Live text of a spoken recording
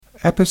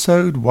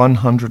Episode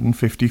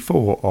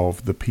 154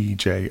 of the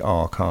PJ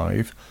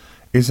Archive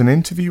is an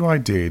interview I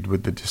did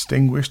with the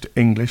distinguished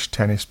English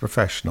tennis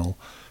professional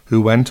who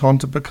went on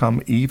to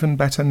become even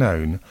better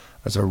known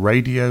as a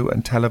radio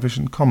and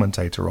television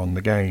commentator on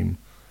the game,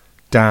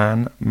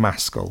 Dan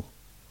MASKELL.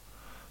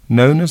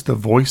 Known as the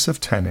voice of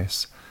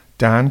tennis,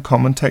 Dan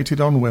commentated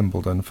on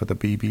Wimbledon for the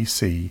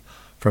BBC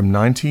from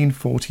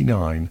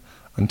 1949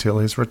 until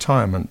his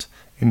retirement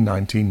in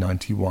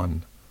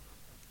 1991.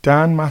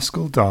 Dan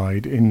MASKELL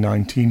died in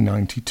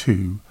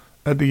 1992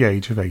 at the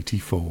age of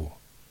 84.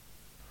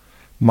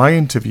 My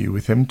interview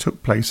with him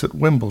took place at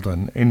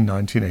Wimbledon in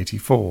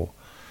 1984,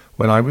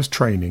 when I was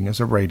training as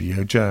a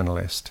radio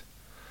journalist.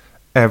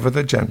 Ever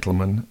the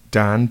gentleman,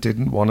 Dan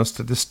didn't want us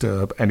to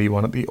disturb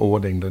anyone at the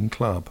All England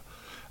Club,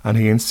 and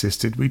he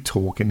insisted we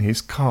talk in his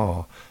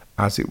car,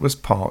 as it was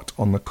parked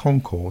on the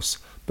concourse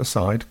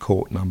beside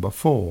court number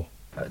 4.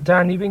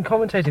 Dan, you've been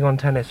commentating on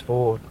tennis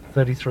for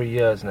 33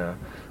 years now.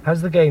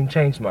 Has the game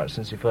changed much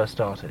since you first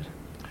started?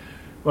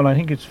 Well, I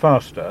think it's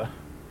faster.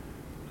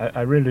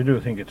 I really do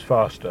think it's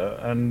faster,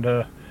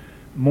 and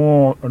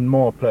more and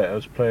more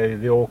players play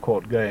the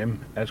all-court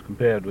game as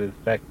compared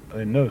with back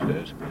in those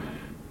days.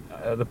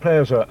 The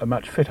players are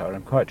much fitter,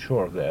 I'm quite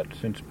sure of that,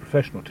 since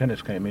professional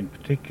tennis came in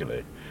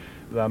particularly.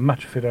 They're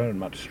much fitter and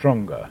much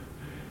stronger,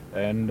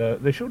 and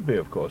they should be,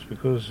 of course,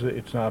 because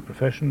it's our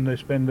profession, they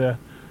spend their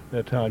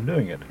time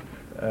doing it.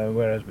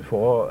 Whereas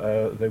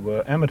before they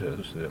were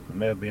amateurs. There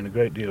may have been a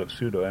great deal of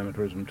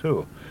pseudo-amateurism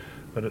too,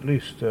 but at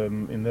least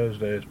in those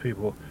days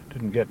people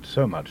didn't get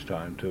so much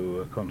time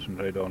to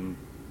concentrate on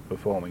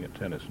performing at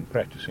tennis and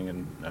practicing,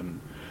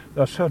 and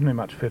they're certainly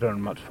much fitter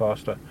and much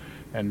faster,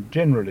 and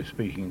generally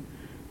speaking,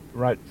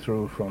 right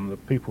through from the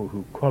people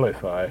who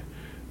qualify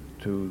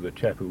to the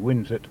chap who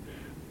wins it,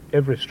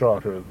 every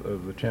strata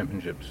of the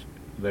championships,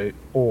 they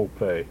all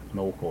play an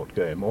all-court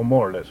game, or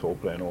more or less all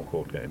play an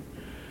all-court game.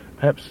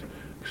 Perhaps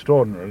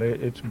extraordinarily,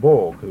 it's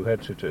Borg, who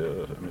had such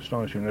an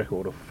astonishing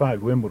record of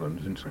 5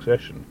 Wimbledons in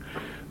succession,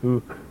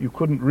 who you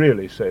couldn't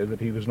really say that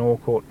he was an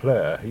all-court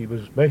player. He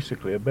was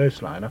basically a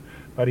baseliner,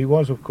 but he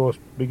was, of course,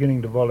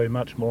 beginning to volley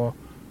much more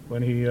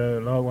when he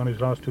won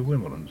his last 2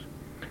 Wimbledons.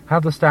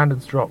 Have the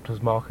standards dropped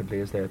as markedly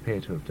as they appear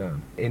to have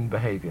done in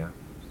behaviour?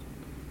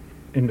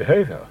 In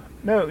behaviour?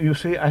 No, you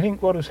see, I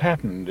think what has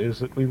happened is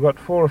that we've got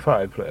 4 or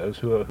 5 players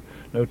who are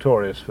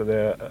notorious for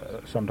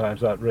their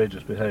sometimes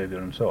outrageous behaviour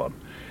and so on.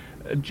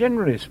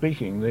 Generally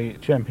speaking, the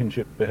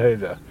championship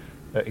behaviour,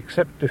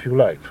 except if you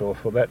like for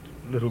that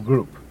little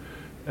group,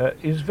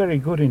 is very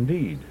good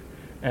indeed.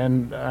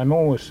 And I'm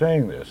always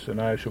saying this,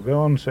 and I shall go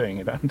on saying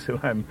it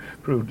until I'm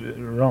proved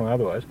wrong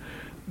otherwise.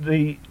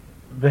 The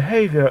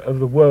behaviour of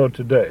the world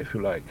today, if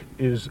you like,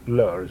 is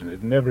lower, isn't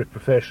it? In every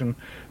profession,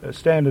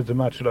 standards are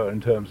much lower in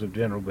terms of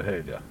general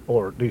behaviour,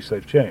 or at least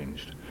they've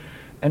changed.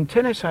 And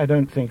tennis, I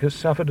don't think, has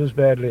suffered as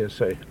badly as,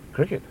 say,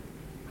 cricket,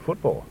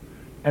 football,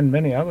 and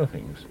many other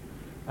things.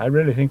 I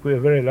really think we are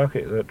very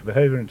lucky that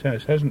behaviour in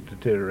tennis hasn't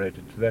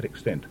deteriorated to that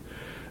extent.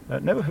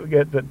 Never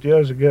forget that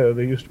years ago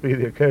there used to be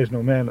the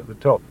occasional man at the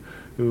top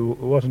who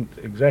wasn't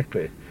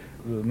exactly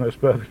the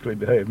most perfectly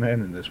behaved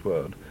man in this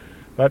world.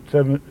 But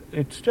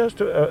it's just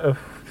 4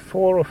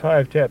 or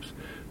 5 chaps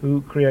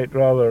who create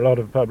rather a lot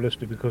of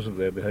publicity because of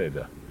their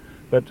behaviour.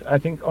 But I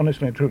think,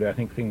 honestly and truly, I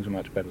think things are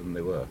much better than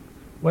they were.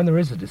 When there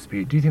is a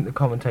dispute, do you think the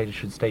commentator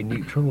should stay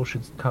neutral or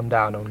should come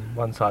down on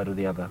one side or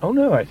the other? Oh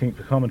no, I think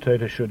the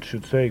commentator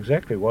should say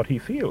exactly what he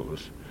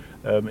feels.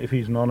 If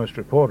he's an honest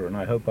reporter, and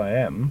I hope I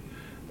am,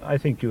 I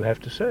think you have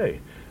to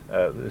say,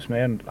 this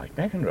man like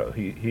McEnroe,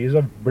 he is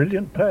a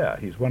brilliant player.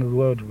 He's one of the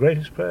world's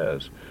greatest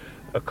players,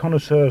 a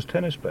connoisseur's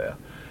tennis player.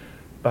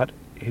 But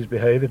his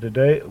behaviour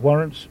today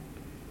warrants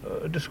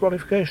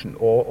disqualification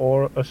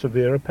or a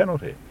severer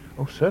penalty.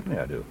 Oh, certainly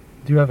I do.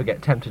 Do you ever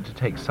get tempted to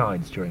take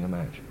sides during a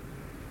match?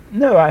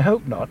 No, I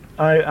hope not.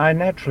 I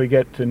naturally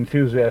get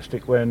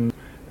enthusiastic when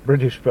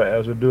British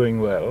players are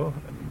doing well.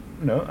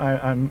 No,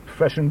 I'm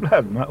fresh in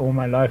blood. All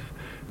my life,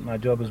 my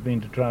job has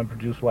been to try and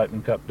produce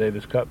Whiteman Cup,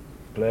 Davis Cup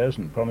players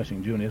and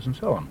promising juniors and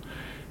so on.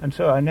 And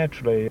so I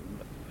naturally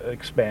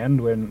expand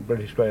when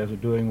British players are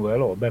doing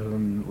well or better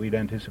than we'd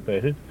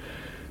anticipated.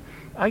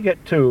 I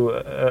get, too,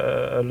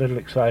 a little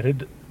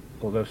excited,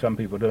 although some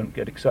people don't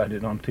get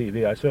excited on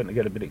TV. I certainly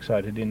get a bit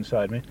excited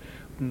inside me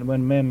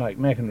when men like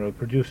McEnroe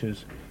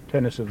produces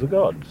tennis of the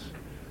gods.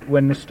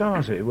 When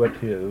Nastase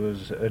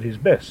was at his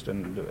best,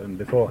 and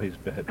before his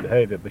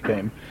behaviour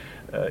became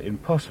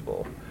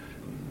impossible,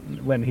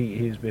 when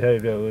his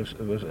behaviour was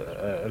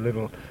a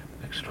little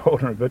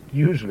extraordinary, but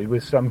usually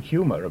with some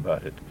humour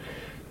about it,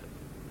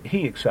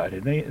 he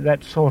excited me.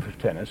 That sort of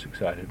tennis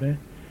excited me,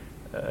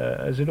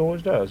 as it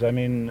always does. I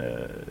mean,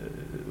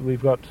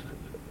 we've got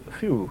a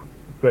few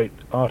great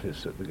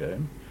artists at the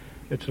game.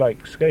 It's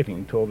like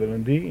skating, Torvill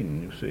and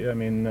Dean, you see. I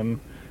mean,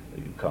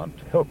 you can't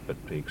help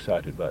but be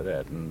excited by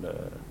that, and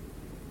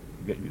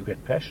you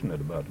get passionate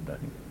about it, I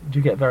think. Do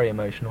you get very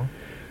emotional?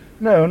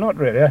 No, not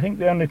really. I think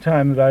the only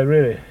time that I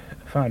really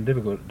found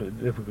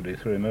difficulty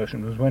through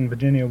emotion was when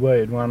Virginia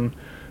Wade won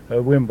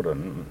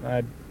Wimbledon.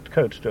 I'd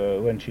coached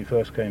her when she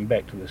first came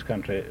back to this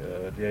country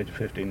at the age of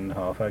 15 and a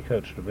half. I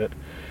coached her a bit,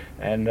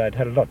 and I'd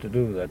had a lot to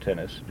do with her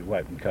tennis, the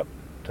Whiteman Cup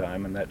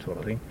time and that sort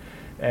of thing.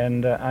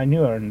 And I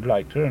knew her and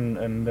liked her,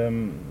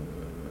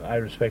 and I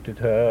respected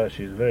her.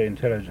 She's a very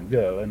intelligent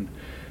girl, and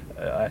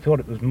I thought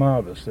it was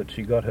marvellous that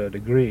she got her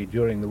degree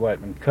during the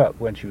Whiteman Cup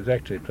when she was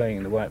actually playing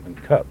in the Whiteman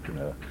Cup, you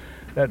know.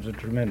 That was a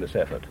tremendous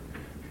effort.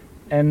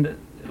 And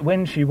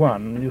when she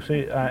won, you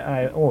see,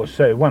 I always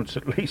say once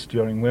at least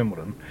during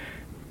Wimbledon,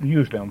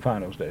 usually on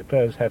finals day,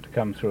 players have to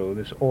come through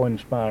this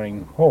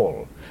awe-inspiring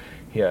hall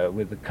here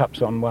with the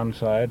cups on one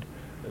side,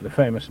 the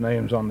famous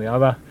names on the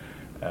other,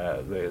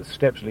 the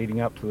steps leading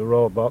up to the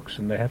royal box,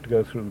 and they have to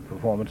go through the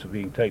performance of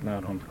being taken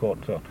out on the court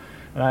and so on.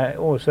 And I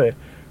always say,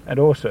 and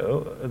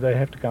also they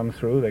have to come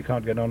through, they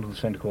can't get onto the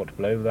centre court to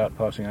play without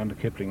passing under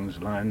Kipling's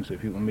lines,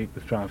 if you can meet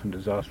with triumph and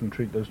disaster and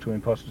treat those two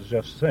impostors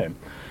just the same.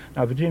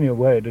 Now Virginia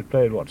Wade had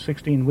played,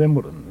 16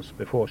 Wimbledons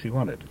before she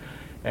won it,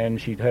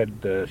 and she'd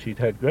had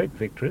great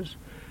victories.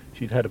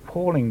 She'd had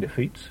appalling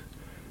defeats.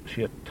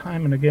 She had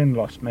time and again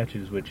lost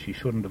matches which she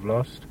shouldn't have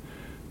lost,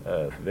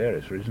 for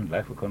various reasons,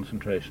 lack of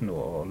concentration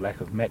or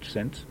lack of match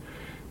sense.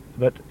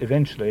 But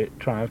eventually it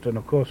triumphed, and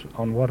of course,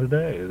 on what a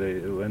day,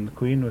 when the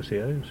Queen was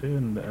here, you see,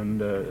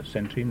 and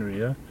centenary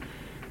year,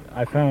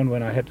 I found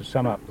when I had to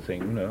sum up the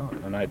thing, you know,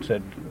 and I'd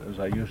said, as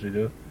I usually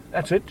do,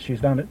 that's it,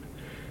 she's done it.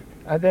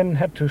 I then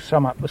had to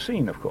sum up the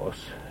scene, of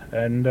course,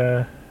 and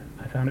I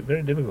found it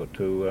very difficult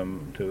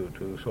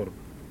to sort of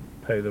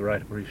pay the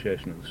right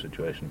appreciation of the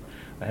situation.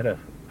 I had a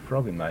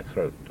frog in my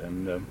throat,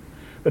 and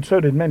but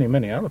so did many,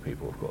 many other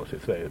people, of course,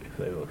 if they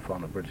were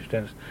fond of British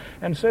tennis,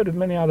 and so did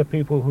many other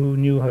people who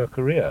knew her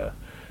career,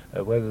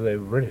 whether they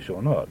were British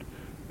or not.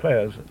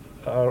 Players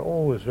are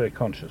always very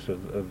conscious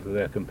of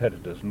their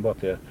competitors and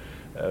what their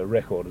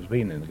record has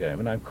been in the game,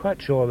 and I'm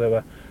quite sure there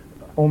were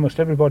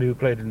almost everybody who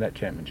played in that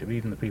championship,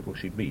 even the people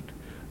she beat,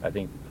 I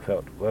think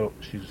felt, well,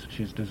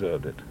 she's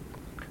deserved it.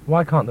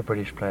 Why can't the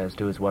British players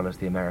do as well as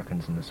the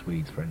Americans and the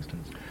Swedes, for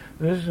instance?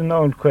 This is an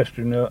old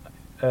question.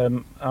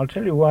 I'll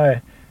tell you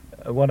why.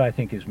 What I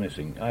think is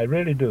missing. I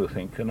really do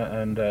think, and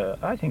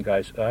I think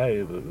I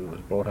was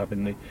brought up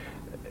in the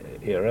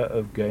era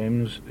of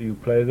games. You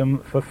play them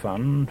for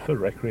fun, for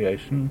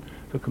recreation,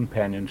 for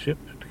companionship,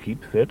 to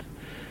keep fit.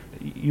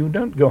 You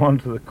don't go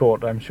onto the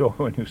court, I'm sure,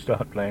 when you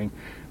start playing,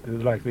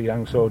 like the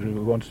young soldier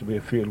who wants to be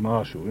a field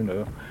marshal, you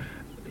know.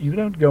 You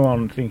don't go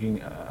on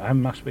thinking, I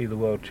must be the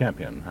world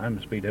champion, I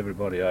must beat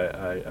everybody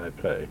I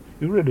play.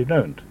 You really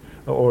don't.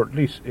 Or at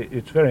least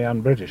it's very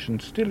un-British,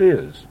 and still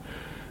is.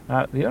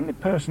 The only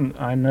person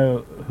I know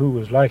who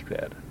was like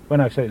that,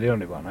 when I say the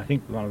only one, I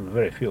think one of the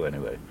very few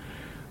anyway,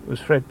 was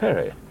Fred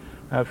Perry.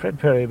 Fred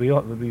Perry,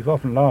 we've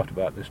often laughed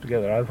about this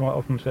together. I've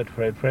often said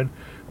to Fred,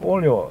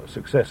 all your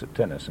success at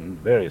tennis and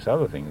various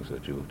other things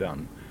that you've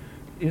done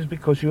is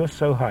because you are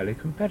so highly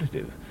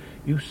competitive.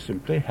 You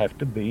simply have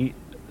to be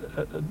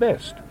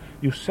best.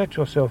 You set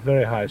yourself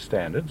very high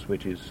standards,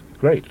 which is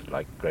great,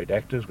 like great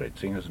actors, great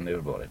singers and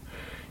everybody.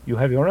 You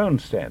have your own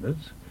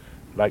standards,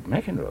 like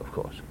McEnroe, of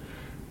course.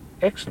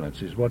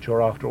 Excellence is what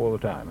you're after all the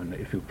time, and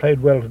if you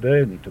played well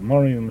today, then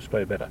tomorrow you must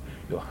play better.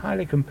 You're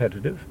highly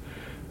competitive.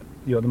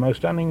 You're the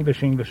most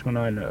un-English Englishman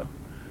I know,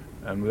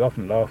 and we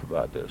often laugh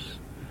about this.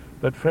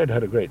 But Fred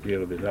had a great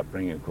deal of his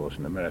upbringing, of course,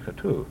 in America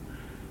too.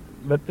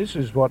 But this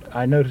is what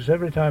I notice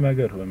every time I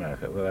go to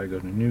America, whether I go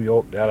to New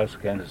York, Dallas,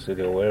 Kansas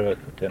City, or wherever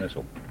for tennis,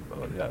 or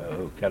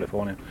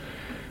California.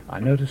 I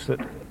notice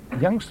that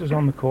youngsters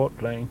on the court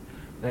playing,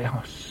 they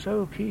are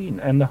so keen,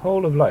 and the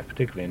whole of life,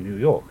 particularly in New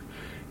York,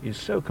 is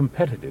so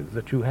competitive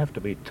that you have to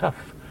be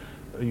tough.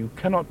 You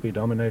cannot be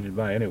dominated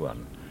by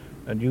anyone,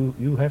 and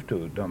you have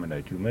to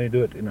dominate. You may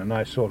do it in a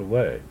nice sort of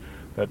way,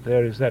 but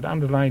there is that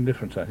underlying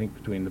difference, I think,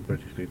 between the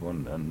British people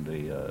and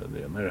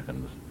the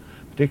Americans,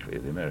 particularly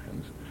the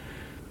Americans.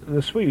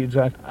 The Swedes,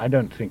 I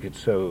don't think it's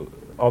so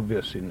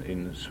obvious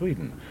in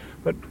Sweden,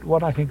 but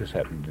what I think has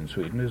happened in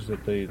Sweden is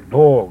that the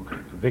Borg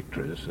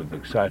victories have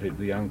excited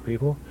the young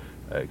people,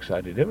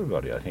 excited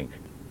everybody, I think,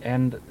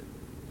 and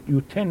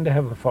you tend to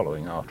have a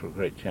following after a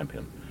great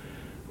champion.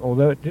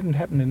 Although it didn't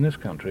happen in this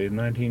country in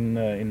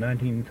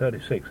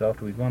 1936,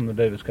 after we'd won the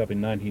Davis Cup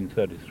in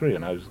 1933,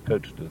 and I was the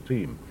coach to the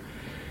team.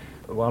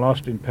 While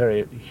Austin,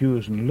 Perry,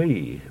 Hughes and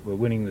Lee were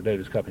winning the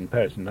Davis Cup in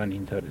Paris in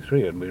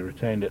 1933, and we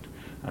retained it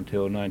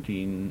until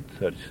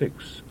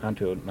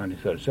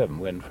 1937,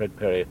 when Fred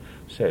Perry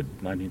said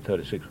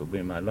 1936 will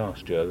be my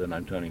last year, then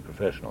I'm turning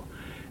professional.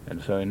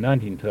 And so in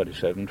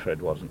 1937,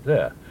 Fred wasn't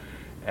there,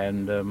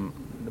 and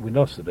we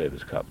lost the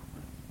Davis Cup.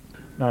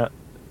 Now,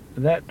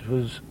 that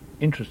was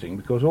interesting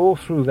because all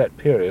through that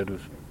period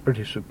of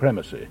British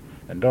supremacy,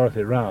 and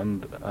Dorothy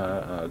Round,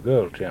 our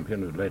girl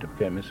champion, who later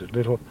became Mrs.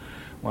 Little,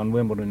 won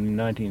Wimbledon in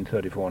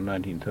 1934 and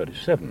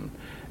 1937,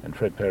 and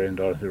Fred Perry and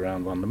Dorothy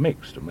Round won the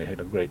mixed, and we had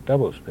a great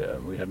doubles pair,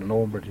 and we had an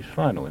all-British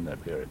final in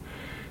that period.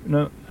 You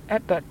know,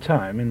 at that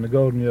time, in the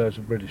golden years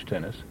of British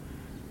tennis,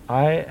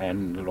 I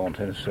and the Lawn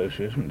Tennis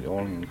Association, the All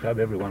England Club,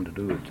 everyone to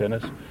do with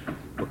tennis,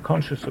 were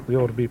conscious that we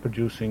ought to be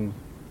producing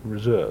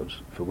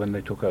reserves for when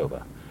they took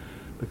over,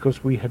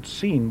 because we had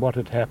seen what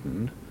had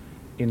happened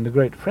in the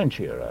great French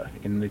era,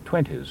 in the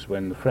 20s,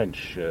 when the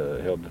French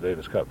held the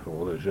Davis Cup for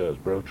all those years,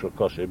 Brotre,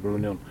 Cochet,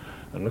 Brugnon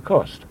and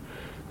Lacoste.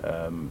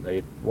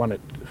 They won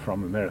it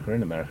from America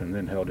in America and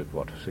then held it,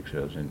 for 6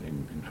 years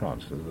in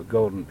France. So the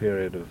golden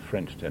period of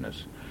French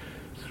tennis.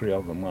 3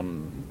 of them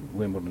won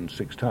Wimbledon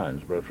 6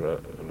 times. Brotre,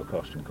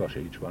 Lacoste and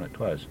Cochet each won it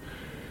twice.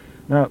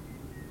 Now,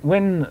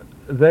 when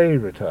they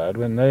retired,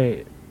 when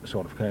they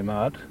sort of came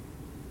out,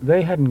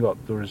 they hadn't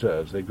got the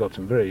reserves. They'd got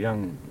some very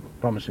young,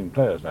 promising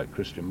players like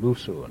Christian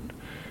Boussou and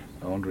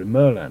André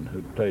Merlin,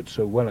 who'd played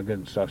so well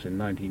against us in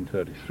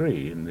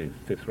 1933 in the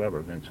 5th rubber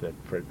against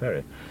Fred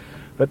Perry.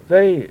 But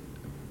they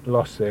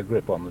lost their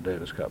grip on the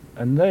Davis Cup,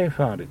 and they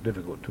found it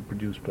difficult to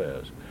produce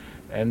players.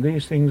 And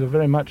these things are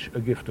very much a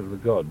gift of the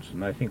gods,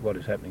 and I think what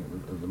is happening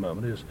at the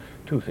moment is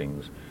 2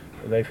 things.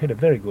 They've hit a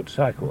very good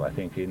cycle, I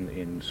think,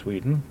 in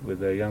Sweden with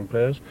their young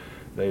players.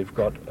 They've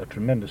got a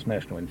tremendous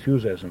national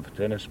enthusiasm for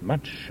tennis,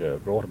 much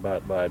brought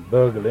about by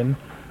Bergelin,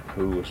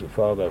 who was the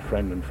father,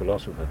 friend and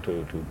philosopher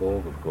to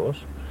Borg, of course.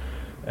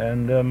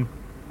 And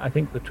I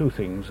think the 2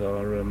 things are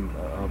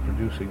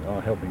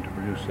helping to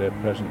produce their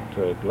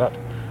present glut.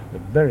 They're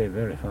very,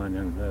 very fine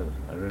young players,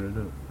 I really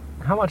do.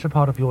 How much a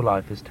part of your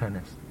life is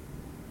tennis?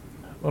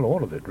 Well,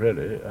 all of it,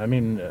 really. I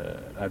mean,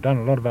 I've done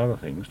a lot of other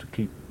things to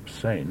keep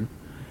sane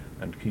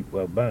and keep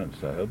well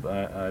balanced, I hope.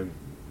 I've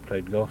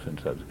played golf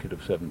since I was a kid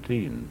of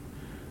 17.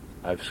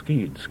 I've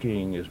skied.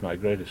 Skiing is my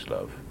greatest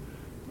love.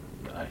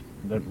 I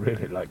don't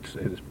really like to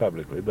say this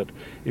publicly, but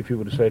if you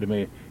were to say to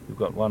me, you've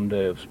got 1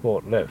 day of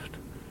sport left,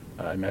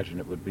 I imagine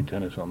it would be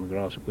tennis on the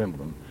grass at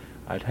Wimbledon.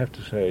 I'd have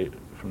to say,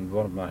 from the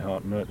bottom of my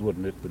heart, no it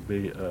wouldn't. It would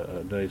be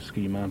a day's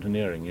ski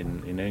mountaineering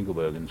in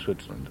Engelberg in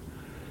Switzerland.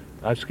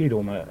 I've skied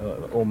all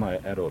my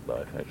adult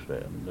life, actually,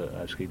 and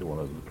I skied all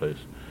over the place.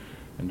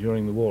 And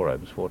during the war, I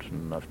was fortunate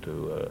enough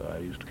to, I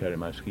used to carry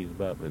my skis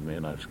about with me,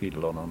 and I've skied a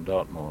lot on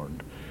Dartmoor,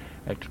 and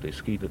actually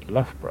skied at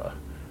Loughborough,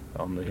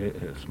 on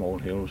the small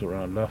hills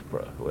around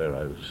Loughborough, where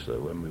I was,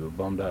 when we were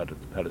bombed out at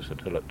the Palace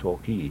Hotel at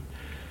Torquay,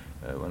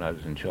 when I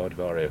was in charge of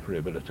RAF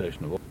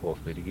rehabilitation of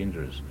orthopedic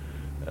injuries.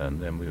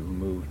 And then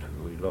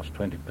we lost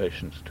 20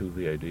 patients, 2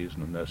 VADs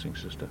and a nursing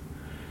sister.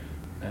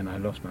 And I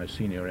lost my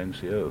senior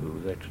NCO, who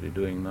was actually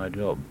doing my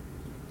job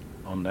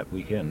on that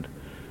weekend,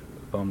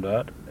 bombed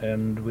out,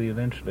 and we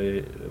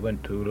eventually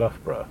went to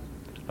Loughborough,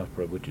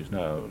 which is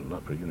now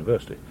Loughborough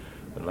University,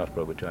 but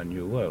Loughborough which I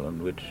knew well,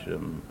 and which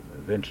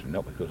eventually,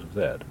 not because of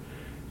that,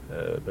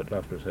 but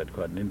Loughborough's had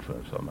quite an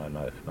influence on my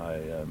life.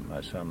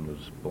 My son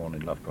was born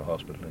in Loughborough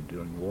Hospital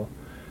during the war.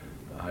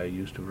 I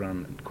used to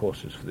run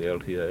courses for the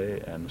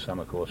LTA and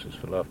summer courses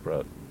for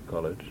Loughborough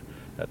College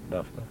at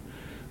Loughborough.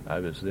 I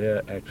was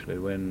there actually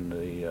when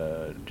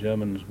the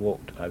Germans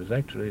walked. I was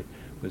actually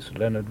with Sir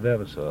Leonard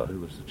Vavasor, who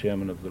was the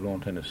chairman of the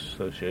Lawn Tennis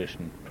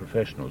Association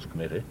Professionals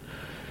Committee.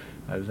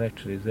 I was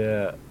actually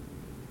there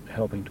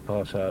helping to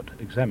pass out,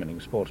 examining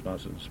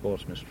sportsmasters and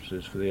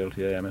sportsmistresses for the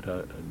LTA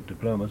amateur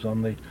diplomas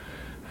on the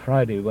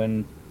Friday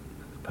when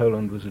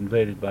Poland was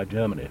invaded by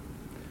Germany.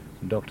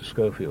 And Dr.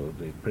 Schofield,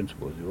 the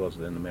principal as he was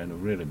then, the man who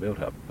really built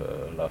up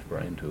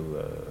Loughborough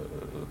into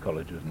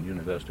colleges and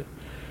university,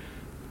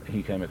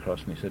 he came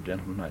across and he said,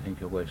 "Gentlemen, I think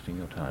you're wasting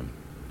your time.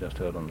 Just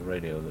heard on the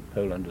radio that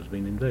Poland has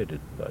been invaded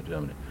by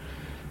Germany."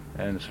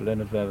 And Sir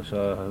Leonard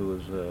Vavasor, who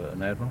was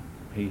an admiral,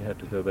 he had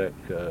to go back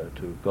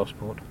to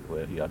Gosport,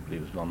 where he, I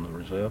believe, was on the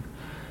reserve.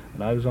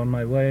 And I was on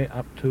my way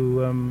up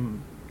to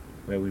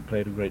where we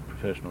played a great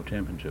professional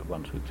championship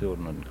once with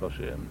Tilden and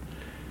Cochet, and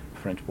a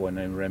French boy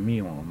named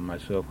Ramillon and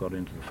myself got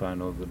into the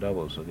final of the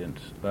doubles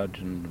against Budge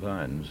and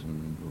Vines,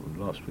 and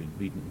lost. We'd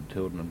beaten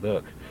Tilden and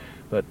Burke.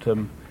 But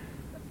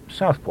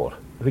Southport,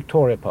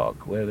 Victoria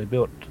Park, where they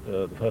built,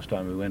 the first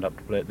time we went up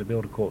to play, they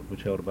built a court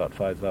which held about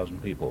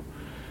 5,000 people.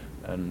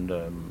 And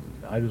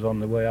I was on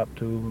the way up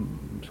to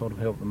sort of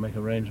help them make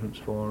arrangements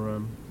for,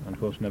 and of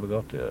course never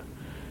got there.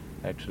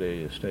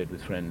 Actually stayed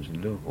with friends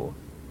in Liverpool,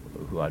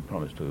 who I'd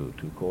promised to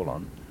call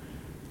on,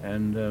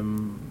 and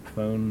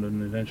phoned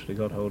and eventually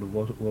got hold of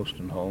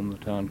Wolstenholme,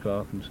 the town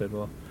clerk, and said,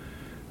 "Well,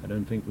 I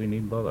don't think we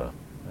need bother."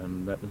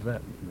 And that was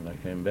that. And I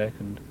came back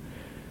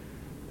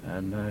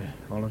and I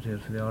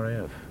volunteered for the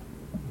RAF.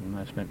 And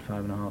I spent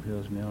 5.5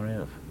 years in the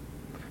RAF.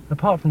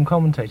 Apart from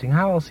commentating,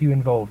 how else are you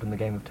involved in the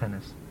game of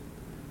tennis?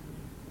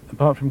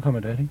 Apart from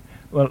commentating?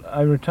 Well,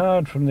 I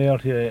retired from the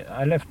LTA.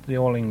 I left the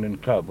All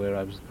England Club, where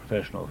I was a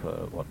professional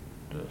for,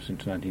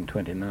 since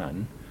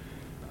 1929.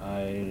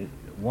 I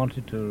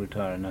wanted to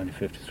retire in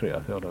 1953.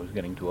 I felt I was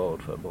getting too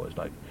old for boys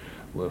like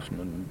Wilson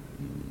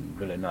and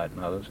Billy Knight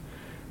and others.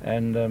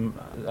 And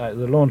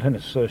the Lawn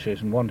Tennis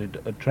Association wanted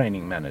a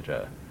training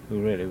manager,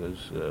 who really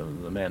was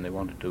the man they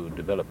wanted to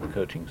develop the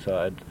coaching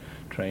side,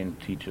 train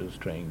teachers,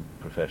 train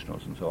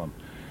professionals and so on,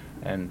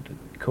 and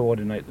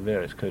coordinate the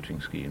various coaching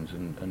schemes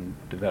and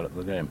develop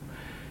the game.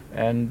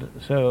 And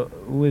so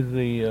with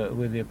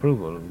the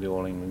approval of the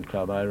All England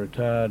Club, I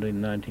retired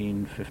in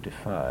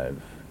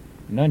 1955.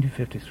 In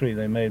 1953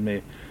 they made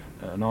me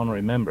an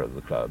honorary member of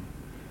the club,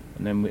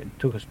 and then it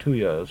took us 2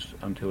 years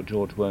until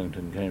George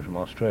Wellington came from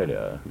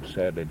Australia, who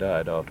sadly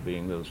died after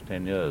being with us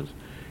 10 years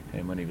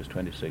came when he was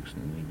 26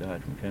 and he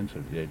died from cancer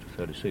at the age of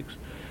 36.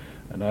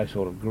 And I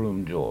sort of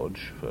groomed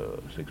George for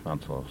 6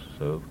 months or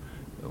so.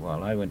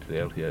 While I went to the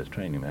LTA as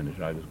training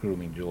manager, I was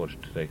grooming George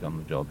to take on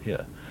the job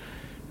here.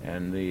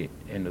 And the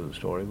end of the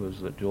story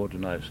was that George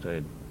and I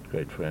stayed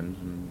great friends,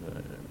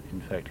 and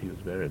in fact he was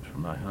buried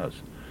from my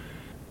house.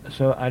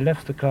 So I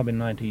left the club in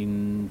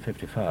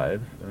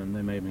 1955, and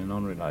they made me an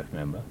honorary life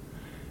member,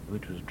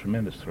 which was a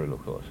tremendous thrill,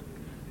 of course.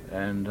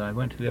 And I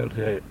went to the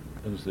LTA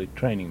as the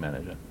training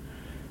manager,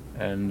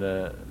 and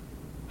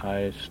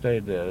I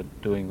stayed there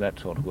doing that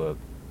sort of work,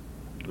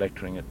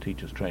 lecturing at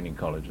teachers' training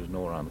colleges and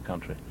all around the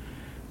country.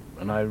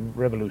 And I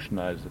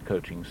revolutionized the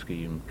coaching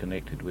scheme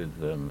connected with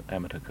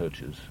amateur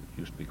coaches,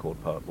 used to be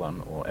called Part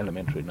 1, or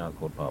elementary, now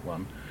called Part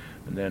 1,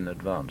 and then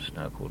advanced,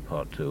 now called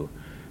Part 2.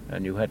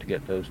 And you had to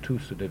get those 2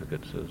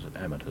 certificates as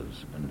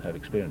amateurs and have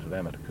experience of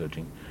amateur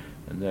coaching,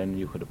 and then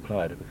you could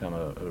apply to become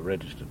a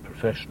registered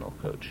professional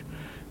coach.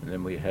 And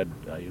then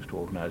I used to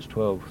organize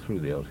 12, through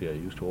the LTA, I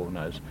used to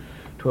organize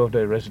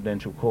 12-day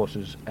residential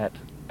courses at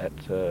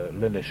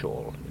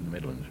Lilleshall in the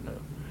Midlands, you know.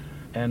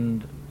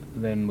 And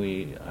then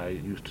I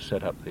used to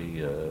set up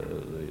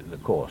the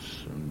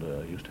course, and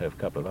used to have a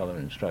couple of other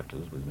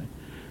instructors with me,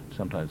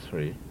 sometimes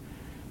 3.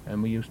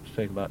 And we used to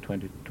take about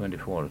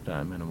 24 at a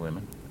time, men and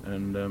women,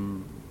 and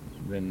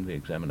then the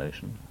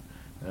examination.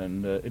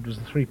 And it was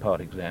a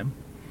 3-part exam.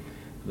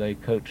 They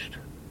coached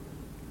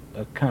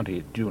a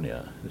county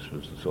junior. This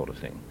was the sort of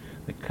thing.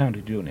 The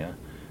county junior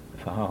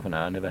for half an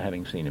hour, never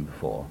having seen him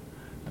before.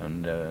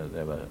 And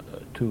there were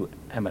 2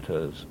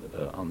 amateurs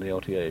on the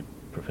LTA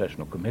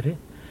professional committee,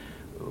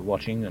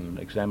 watching, and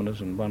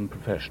examiners, and 1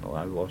 professional.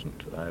 I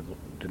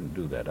didn't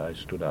do that. I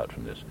stood out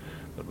from this.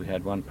 But we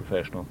had 1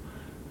 professional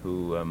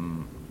who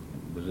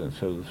was in,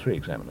 so the 3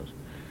 examiners.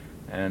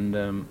 And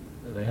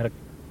they had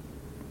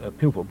a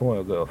pupil, boy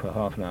or girl, for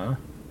half an hour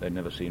they'd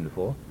never seen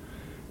before.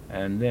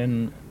 And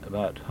then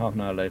about half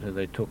an hour later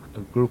they took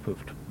a group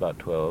of about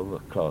 12, a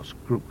class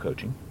group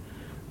coaching,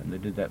 and they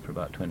did that for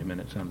about 20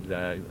 minutes under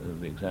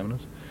the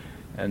examiners.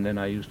 And then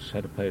I used to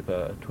set a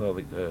paper, a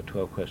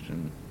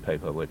 12-question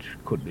paper, which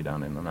could be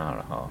done in an hour and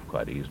a half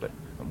quite easily,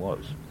 and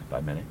was by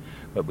many,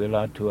 but we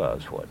allowed 2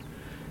 hours for it.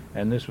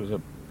 And this was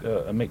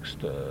a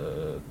mixed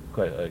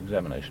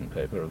examination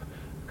paper of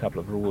a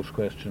couple of rules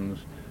questions,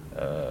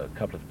 a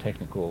couple of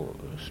technical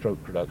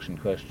stroke production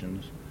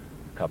questions,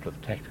 a couple of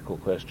tactical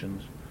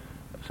questions,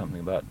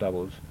 something about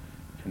doubles,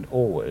 and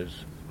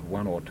always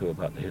 1 or 2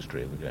 about the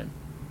history of the game,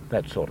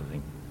 that sort of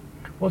thing.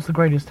 What's the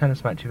greatest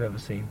tennis match you've ever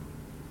seen?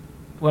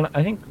 Well,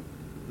 I think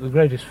the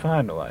greatest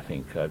final I've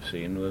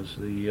seen was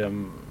the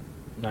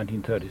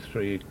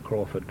 1933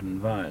 Crawford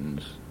and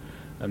Vines.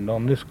 And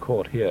on this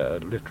court here,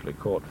 literally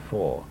court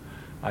 4,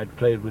 I'd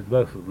played with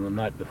both of them the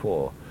night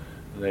before.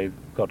 They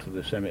got through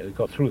the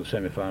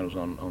semi-finals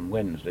on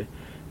Wednesday,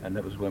 and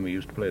that was when we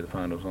used to play the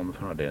finals on the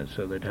Friday,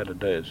 so they'd had a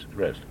day's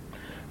rest.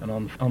 And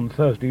on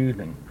Thursday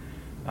evening,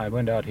 I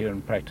went out here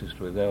and practiced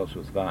with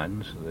Ellsworth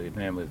Vines, the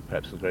man with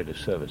perhaps the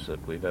greatest service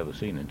that we've ever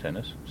seen in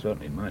tennis,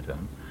 certainly in my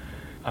time.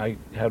 I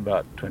had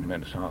about 20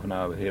 minutes, half an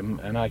hour with him,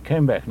 and I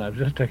came back and I was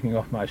just taking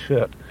off my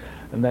shirt,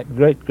 and that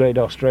great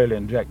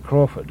Australian Jack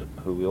Crawford,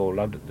 who we all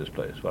loved at this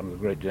place, one of the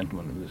great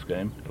gentlemen of this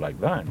game, like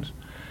Vines,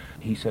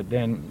 he said,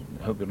 "Dan,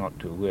 hope you're not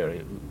too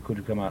weary, could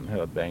you come out and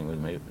have a bang with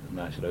me?" And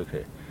I said,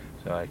 "Okay."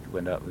 So I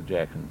went out with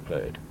Jack and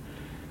played.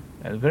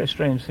 And a very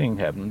strange thing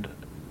happened.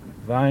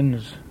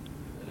 Vines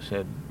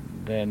said,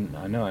 "Dan,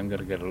 I know I'm going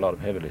to get a lot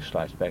of heavily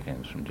sliced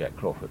backhands from Jack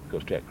Crawford,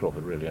 because Jack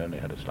Crawford really only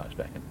had a sliced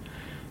backhand.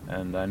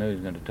 And I know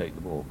he's going to take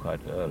the ball quite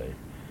early,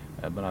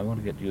 but I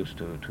want to get used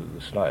to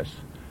the slice,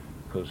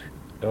 because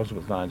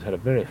Ellsworth Vines had a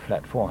very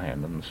flat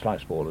forehand, and the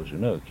slice ball, as you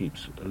know,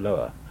 keeps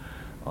lower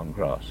on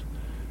grass.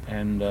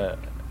 And the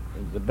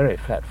very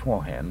flat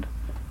forehand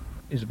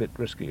is a bit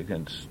risky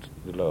against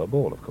the lower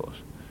ball, of course.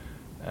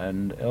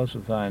 And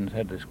Ellsworth Vines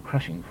had this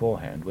crushing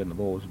forehand when the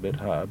ball was a bit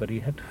higher, but he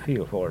had to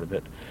feel for it a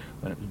bit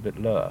when it was a bit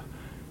lower.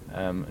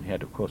 And he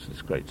had, of course,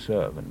 this great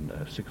serve, and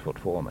a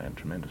 6'4" man,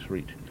 tremendous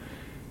reach.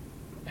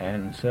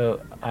 And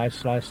so I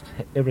sliced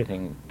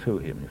everything to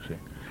him, you see.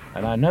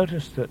 And I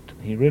noticed that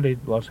he really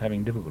was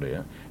having difficulty.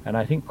 And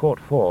I think court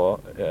 4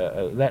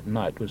 that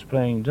night was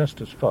playing just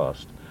as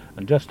fast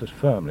and just as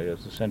firmly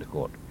as the centre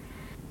court.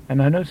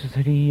 And I noticed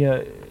that he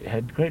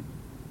had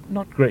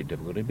not great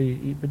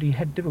difficulty, but he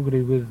had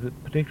difficulty with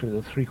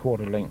particularly the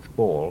 3/4 length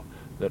ball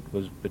that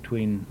was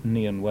between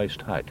knee and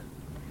waist height.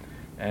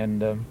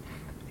 And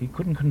he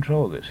couldn't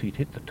control this. He'd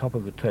hit the top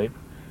of the tape,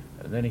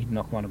 then he'd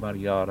knock one about a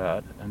yard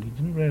out, and he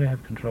didn't really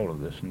have control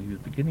of this, and he was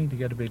beginning to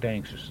get a bit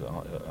anxious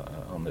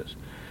on this.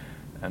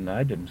 And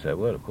I didn't say a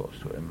word, of course,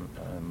 to him.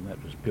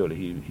 That was purely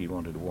he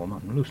wanted to warm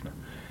up and loosen.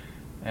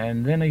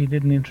 And then he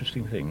did an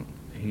interesting thing.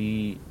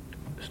 He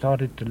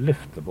started to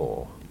lift the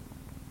ball,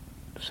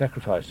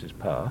 sacrificed his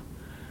power,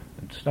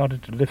 and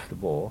started to lift the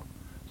ball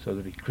so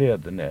that he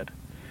cleared the net,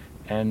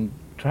 and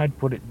tried to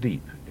put it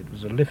deep. It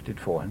was a lifted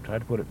forehand, tried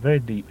to put it very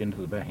deep into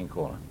the backing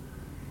corner.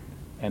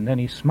 And then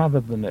he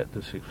smothered the net,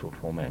 the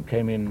 6'4" man,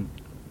 came in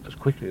as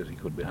quickly as he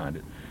could behind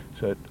it,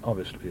 So it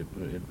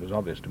was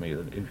obvious to me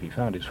that if he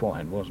found his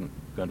forehand wasn't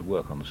going to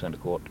work on the centre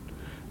court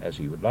as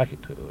he would like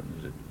it to, and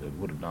as it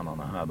would have done on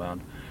a high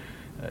bound,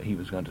 he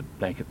was going to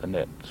blanket the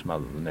net,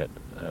 smother the net,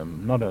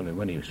 not only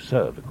when he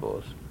served, of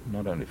course,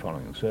 not only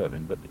following the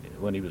serving, but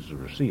when he was the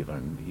receiver,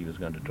 and he was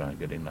going to try and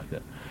get in like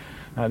that.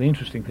 Now, the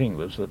interesting thing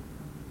was that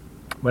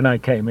when I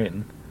came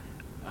in,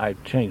 I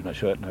changed my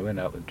shirt and I went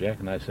out with Jack,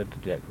 and I said to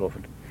Jack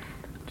Crawford,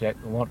 "Jack,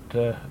 what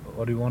do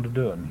you want to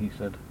do?" And he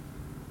said,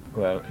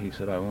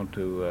 "I want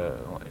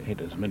to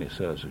hit as many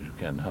serves as you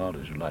can, hard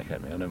as you like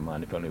at me. I don't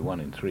mind if only 1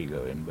 in 3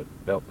 go in, but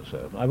belt the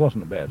serve." I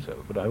wasn't a bad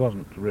server, but I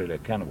wasn't really a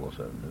cannibal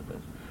server.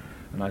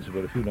 And I said,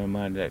 "Well, if you don't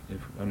mind, Jack,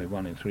 if only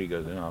 1 in 3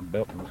 goes in, I'll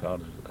belt them as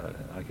hard as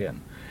I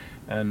can."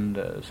 And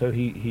so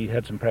he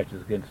had some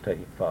practice against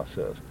taking fast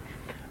serves.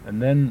 And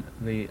then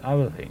the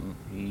other thing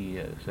he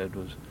said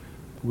was,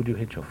 "Would you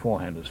hit your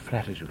forehand as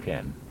flat as you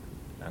can?"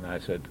 And I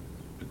said,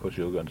 "Because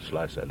you're going to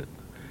slice at it."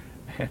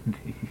 And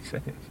he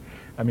said,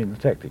 I mean, the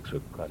tactics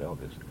were quite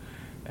obvious.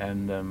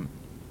 And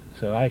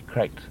so I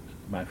cracked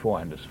my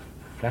forehand as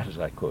flat as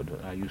I could.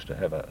 I used to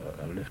have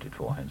a lifted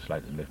forehand,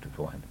 slightly lifted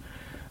forehand,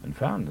 and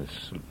found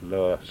this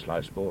lower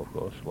slice ball, of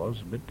course,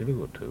 was a bit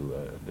difficult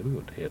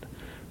to hit.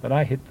 But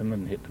I hit them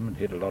and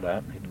hit a lot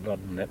out and hit a lot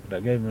in the net. But I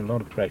gave him a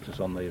lot of practice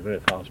on the very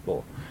fast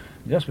ball.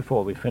 Just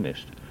before we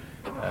finished,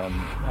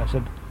 I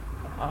said,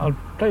 "I'll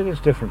play this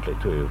differently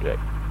to you, Jack."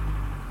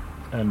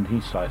 And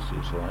he sliced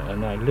his forehand,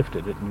 and I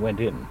lifted it and went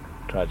in,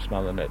 tried to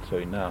smother the net, so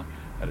he now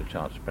had a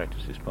chance to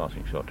practice his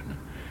passing shot.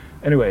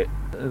 Anyway,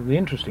 the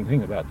interesting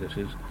thing about this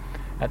is,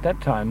 at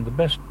that time, the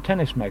best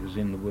tennis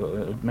magazine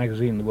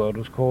in the world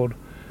was called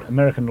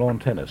American Lawn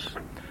Tennis,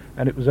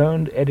 and it was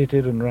owned,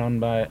 edited, and run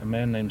by a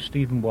man named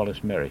Stephen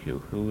Wallace Merrihew,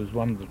 who was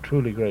one of the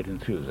truly great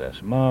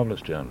enthusiasts,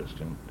 marvellous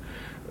journalist. And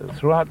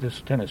throughout this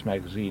tennis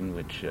magazine,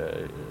 which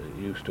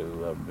used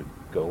to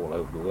go all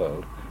over the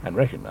world and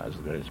recognise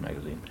the greatest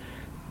magazine,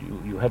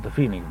 you had the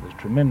feeling of this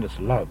tremendous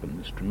love and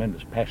this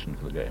tremendous passion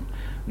for the game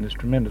and this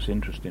tremendous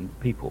interest in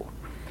people.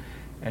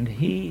 And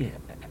he,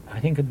 I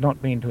think, had not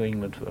been to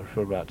England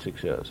for about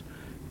 6 years,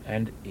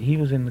 and he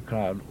was in the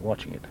crowd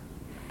watching it.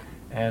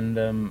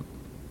 And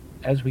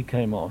as we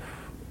came off,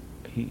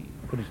 he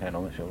put his hand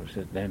on my shoulder and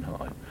said, "Dan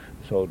Hart,"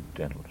 this old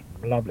gentleman,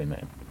 lovely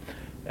man.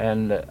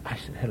 And I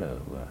said, "Hello,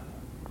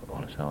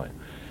 Wallace, how are you?"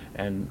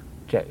 And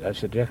I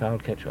said, "Jack, I'll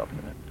catch you up in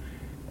a minute."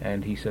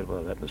 And he said,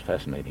 "Well, that was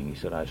fascinating." He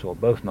said, "I saw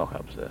both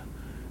knock-ups there.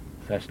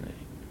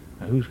 Fascinating.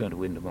 Now, who's going to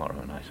win tomorrow?"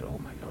 And I said, "Oh,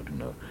 my God,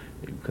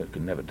 you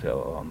can never tell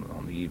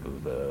on the eve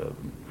of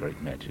great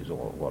matches,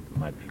 or what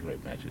might be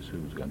great matches,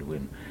 who's going to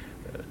win.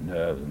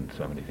 Nerves and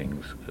so many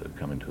things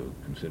come into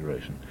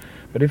consideration.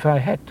 But if I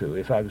had to,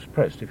 if I was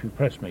pressed, if you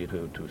pressed me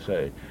to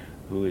say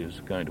who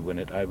is going to win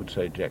it, I would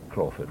say Jack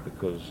Crawford,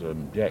 because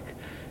Jack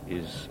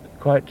is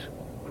quite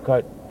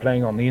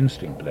playing on the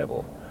instinct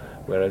level,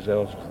 whereas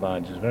Ellsworth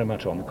Lyons is very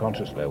much on the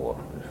conscious level,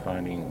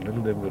 finding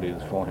little difficulty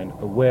with his forehand,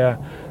 aware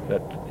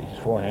that his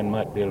forehand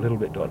might be a little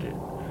bit dodgy.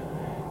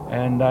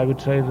 And I would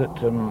say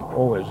that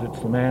always it's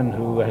the man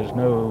who has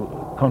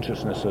no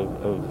consciousness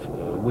of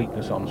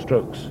weakness on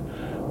strokes,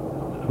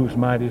 whose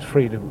mind is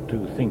free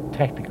to think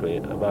tactically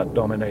about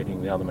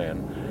dominating the other man,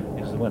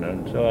 is the winner.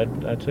 And so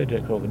I'd say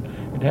Jack Crawford.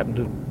 It happened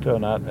to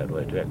turn out that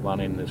way. Jack won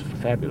in this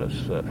fabulous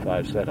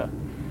 5-setter.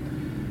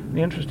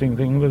 The interesting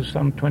thing was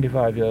some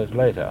 25 years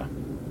later,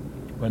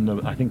 when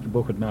I think the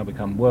book had now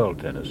become World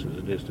Tennis as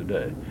it is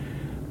today,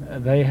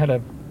 they had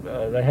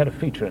a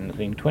feature in the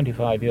thing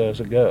 25 years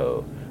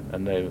ago,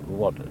 and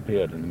what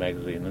appeared in the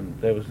magazine, and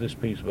there was this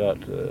piece about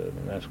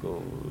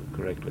MASKELL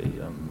correctly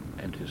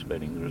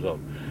anticipating the result,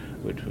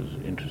 which was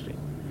interesting.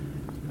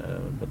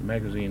 But the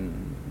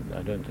magazine,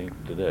 I don't think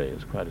today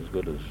is quite as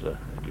good as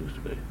it used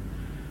to be.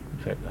 In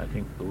fact, I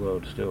think the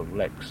world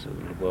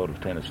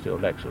of tennis still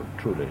lacks a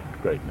truly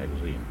great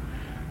magazine.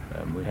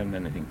 We haven't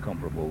anything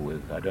comparable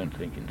with, I don't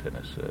think, in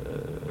tennis,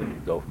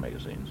 golf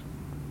magazines.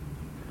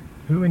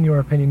 Who, in your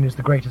opinion, is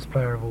the greatest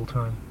player of all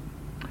time?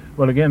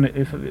 Well, again,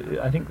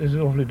 I think this is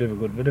awfully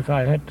difficult, but if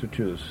I had to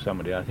choose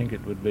somebody, I think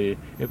it would be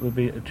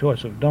a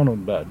choice of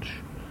Donald Budge,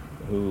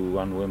 who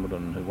won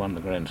Wimbledon, who won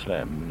the Grand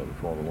Slam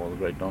before the war, the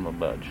great Donald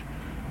Budge,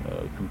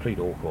 complete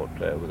all-court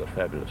player with a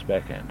fabulous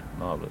backhand,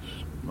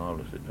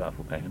 marvellously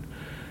powerful backhand,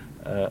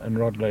 and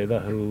Rod Laver,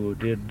 who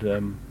did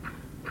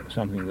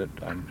something that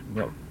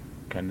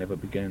can never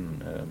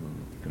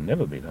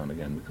be done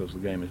again, because the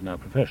game is now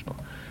professional.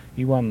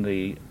 He won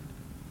the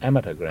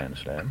amateur Grand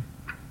Slam,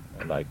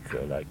 like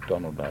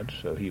Donald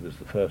Budge, so he was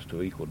the first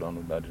to equal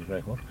Donald Budge's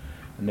record.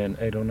 And then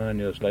 8 or 9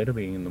 years later,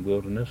 being in the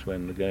wilderness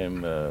when the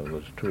game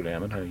was truly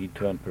amateur, he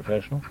turned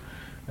professional,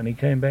 and he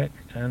came back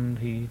and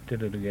he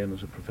did it again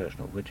as a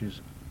professional, which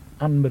is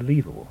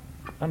unbelievable.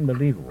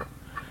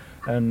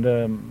 And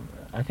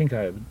I think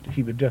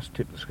he would just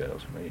tip the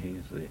scales for me.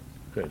 He's the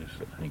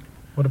greatest, I think.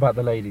 What about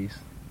the ladies?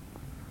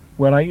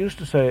 Well, I used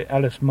to say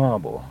Alice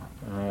Marble.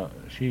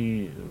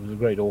 She was a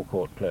great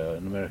all-court player,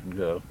 an American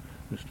girl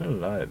who's still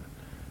alive,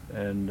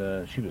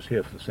 and she was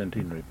here for the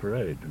centenary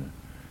parade.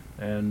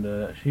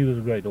 And she was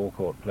a great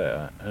all-court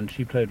player, and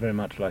she played very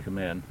much like a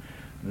man.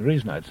 And the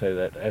reason I'd say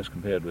that, as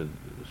compared with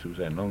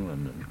Suzanne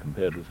Longland and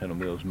compared with Helen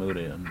Wills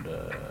Moody and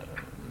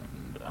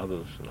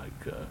others like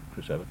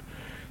Chris Abbott,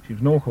 she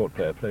was an all-court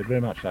player, played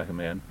very much like a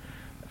man,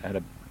 had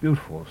a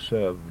beautiful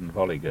serve and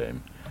volley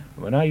game.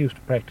 When I used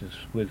to practice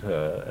with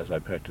her, as I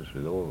practiced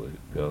with all the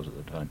girls at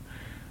the time,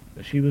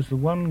 she was the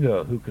one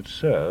girl who could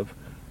serve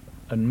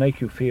and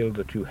make you feel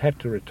that you had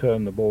to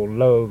return the ball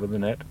low over the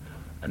net,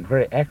 and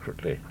very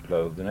accurately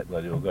low over the net,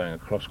 whether you were going a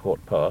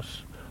cross-court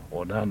pass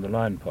or down the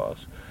line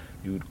pass.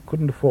 You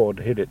couldn't afford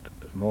to hit it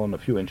more than a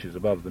few inches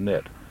above the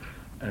net,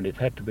 and it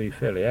had to be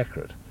fairly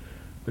accurate,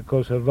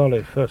 because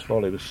her first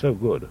volley was so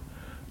good.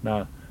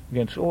 Now,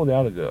 against all the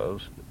other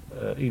girls,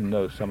 even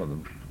though some of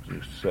them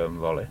used to serve and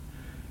volley,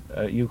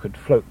 you could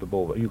float the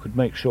ball, but you could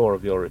make sure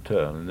of your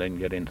return and then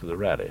get into the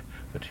rally.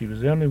 But she was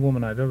the only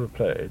woman I've ever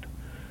played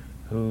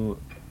who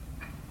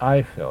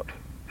I felt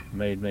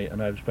made me,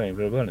 and I was playing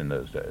very well in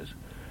those days,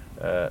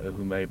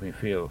 who made me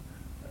feel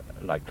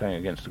like playing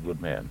against a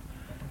good man.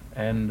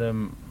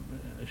 And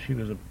she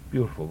was a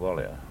beautiful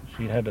volleyer.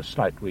 She had a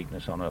slight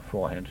weakness on her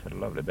forehand. She had a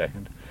lovely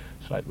backhand,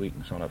 slight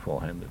weakness on her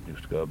forehand that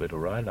used to go a bit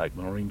awry, like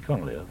Maureen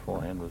Connolly. Her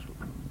forehand was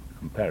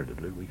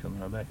comparatively weaker than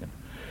her backhand.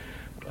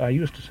 I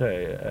used to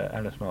say,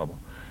 Alice Marble,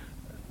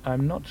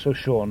 I'm not so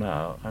sure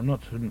now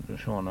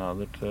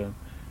that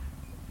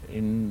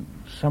in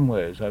some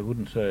ways I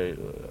wouldn't say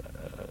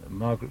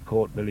Margaret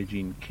Court, Billie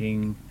Jean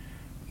King,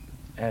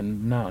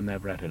 and now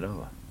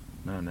Navratilova.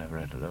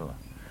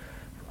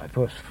 I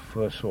first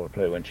saw her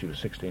play when she was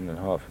 16 and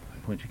a half,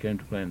 when she came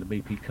to play in the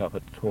BP Cup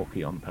at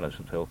Torquay on Palace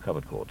Hotel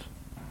covered courts,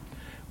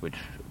 which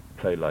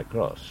played like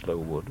grass, slow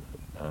wood,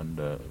 and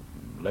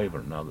Labour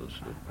and others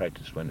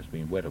practiced when it's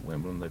been wet at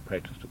Wimbledon. They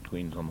practiced at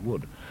Queen's on the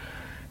wood.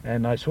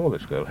 And I saw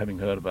this girl, having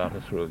heard about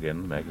her through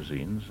again the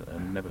magazines,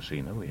 and never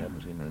seen her. We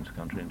hadn't seen her in this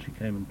country, and she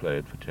came and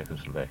played for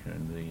Czechoslovakia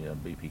in the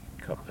BP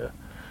Cup there.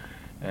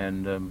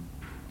 And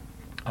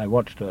I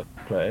watched her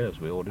play, as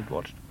we all did,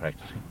 watched her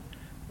practicing.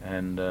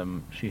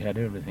 And she had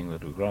everything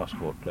that a grass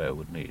court player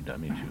would need. I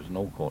mean, she was an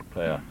all-court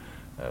player,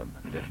 a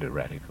little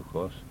erratic, of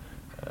course.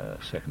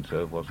 Second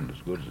serve wasn't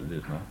as good as it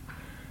is now.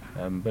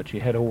 But she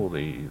had all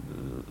the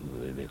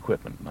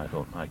equipment, and I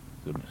thought, my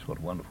goodness, what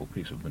a wonderful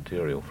piece of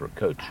material for a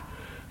coach,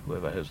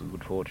 whoever has the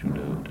good fortune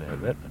to have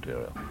that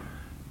material.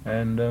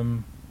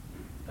 And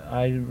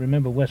I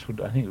remember Westwood,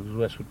 I think it was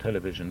Westwood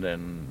Television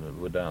then,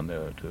 were down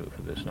there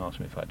for this and asked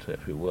me if I'd say a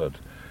few words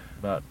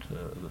about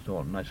the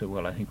thought. And I said,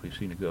 well, I think we've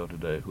seen a girl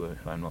today who,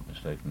 if I'm not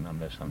mistaken,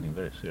 unless something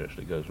very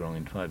seriously goes wrong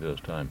in 5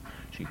 years' time,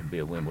 she could be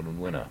a Wimbledon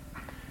winner.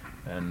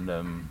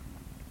 And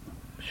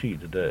she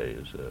today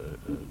is a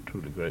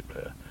truly great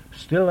player.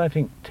 Still, I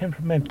think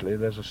temperamentally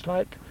there's a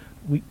slight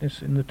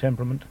weakness in the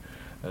temperament,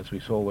 as we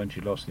saw when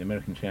she lost the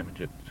American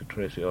Championship to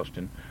Tracy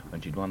Austin, when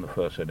she'd won the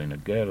first set in a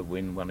gale of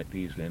wind, won it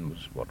easily and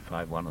was,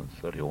 5-1 and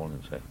 30-all in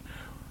the second.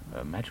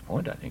 Match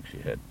point, I think she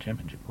had,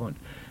 championship point,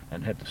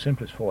 and had the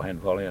simplest forehand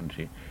volley, and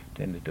she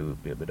tended to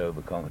be a bit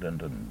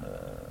overconfident and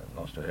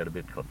lost her head a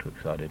bit, got too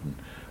excited and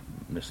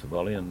missed the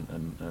volley,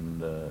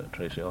 and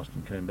Tracy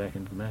Austin came back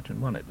into the match and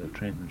won it. The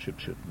championship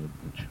should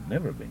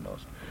never have been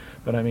lost.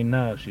 But I mean,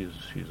 now she's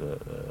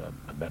a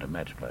better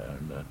match player,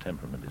 and her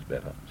temperament is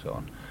better, and so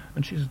on.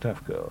 And she's a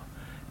tough girl.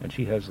 And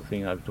she has the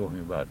thing I was talking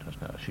about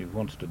just now. She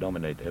wants to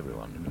dominate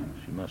everyone. You know,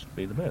 she must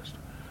be the best.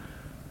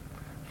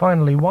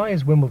 Finally, why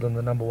is Wimbledon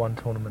the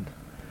 #1 tournament?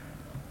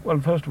 Well,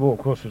 first of all, of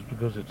course, it's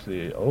because it's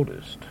the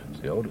oldest. It's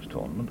the oldest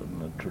tournament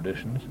and the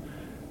traditions.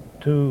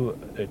 Two,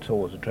 it's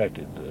always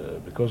attracted,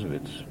 because of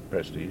its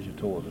prestige,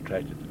 it's always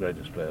attracted the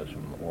greatest players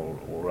from all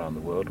around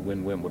the world. To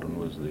win Wimbledon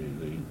was the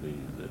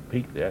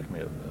peak, the acme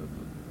of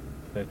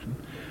perfection.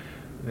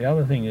 The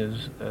other thing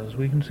is, as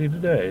we can see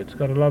today, it's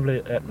got a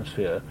lovely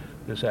atmosphere.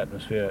 This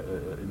atmosphere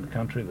in the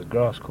country, the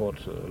grass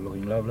courts are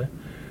looking lovely.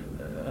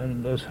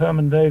 And there's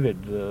Herman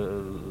David,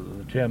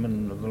 the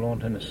chairman of the Lawn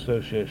Tennis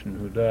Association,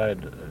 who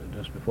died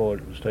just before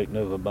it was taken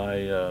over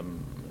by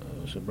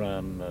Sir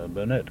Brian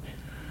Burnett.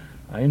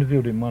 I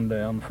interviewed him one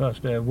day on the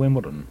first day of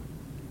Wimbledon.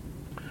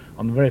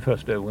 On the very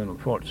first day of Wimbledon,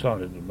 before it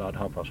started, about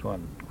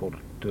 1:30,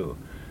 1:45.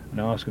 And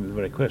I asked him the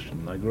very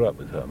question. I grew up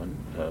with Herman.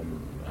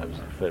 I was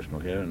a professional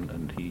here,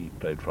 and he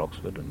played for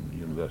Oxford and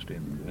University,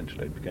 and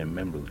eventually became a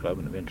member of the club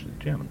and eventually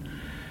the chairman.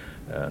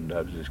 And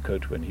I was his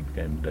coach when he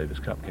became the Davis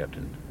Cup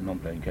captain,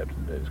 non-playing captain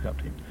of the Davis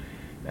Cup team.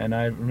 And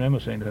I remember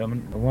saying to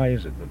Herman, why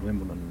is it that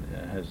Wimbledon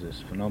has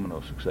this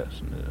phenomenal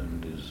success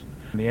and is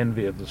the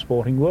envy of the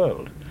sporting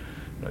world?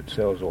 You know, it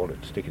sells all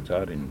its tickets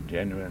out in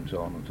January and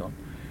so on and so on.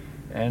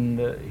 And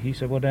he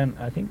said, well, Dan,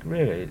 I think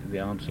really the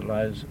answer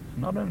lies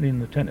not only in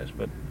the tennis,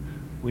 but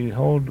we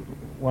hold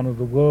one of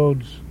the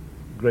world's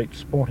great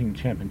sporting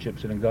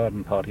championships in a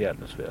garden party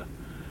atmosphere.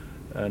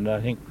 And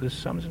I think this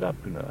sums it up,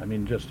 you know. I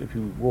mean, just if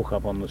you walk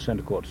up on the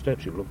centre court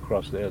steps, you look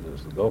across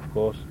there's the golf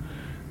course.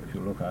 If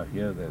you look out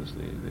here, there's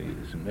the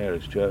St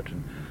Mary's Church,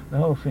 and the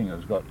whole thing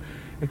has got,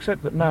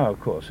 except that now, of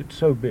course, it's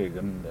so big,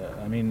 and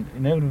I mean,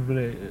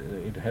 inevitably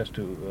it has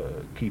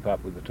to keep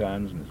up with the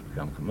times, and it's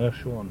become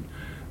commercial, and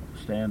the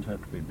stands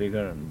have to be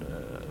bigger, and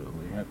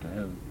we You have to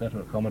have better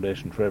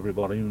accommodation for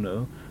everybody,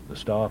 the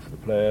staff, the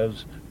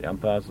players, the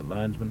umpires, the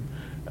linesmen,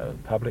 the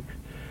public.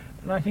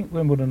 And I think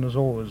Wimbledon has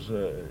always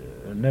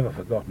never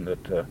forgotten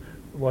that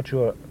what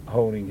you're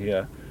holding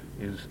here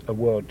is a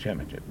world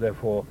championship.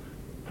 Therefore,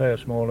 players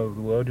from all over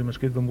the world, you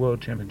must give them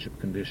world championship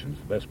conditions,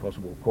 the best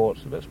possible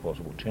courts, the best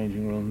possible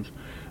changing rooms,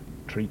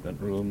 treatment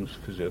rooms,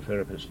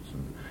 physiotherapists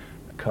and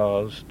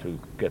cars to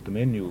get them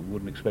in. You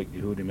wouldn't expect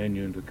Yehudi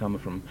Menuhin to come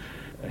from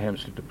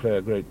Hampstead to play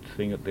a great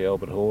thing at the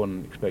Albert Hall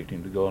and expect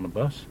him to go on a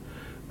bus,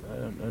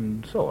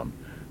 and so on.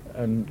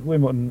 And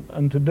Wimbledon,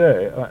 and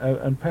today,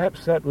 and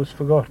perhaps that was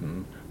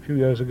forgotten, a few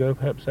years ago,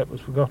 perhaps that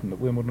was forgotten, that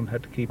Wimbledon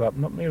had to keep up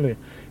not merely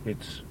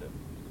its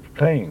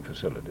playing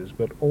facilities,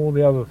 but all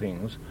the other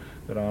things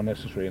that are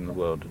necessary in the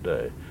world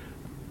today.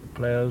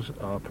 Players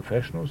are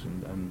professionals,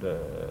 and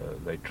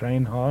they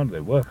train hard, they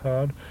work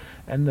hard,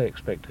 and they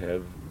expect to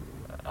have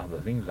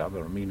other things,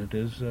 other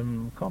amenities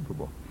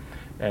comparable.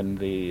 And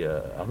the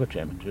other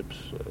championships,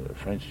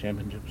 French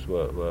championships,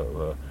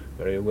 were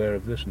very aware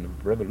of this and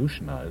have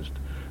revolutionized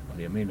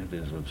the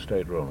amenities of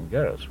Stade Roland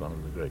Garros, one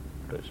of the great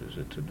places.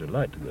 It's a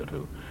delight to go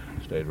to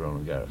Stade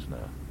Roland Garros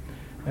now.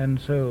 And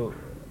so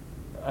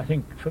I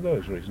think for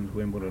those reasons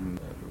Wimbledon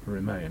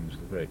remains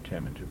the great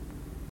championship.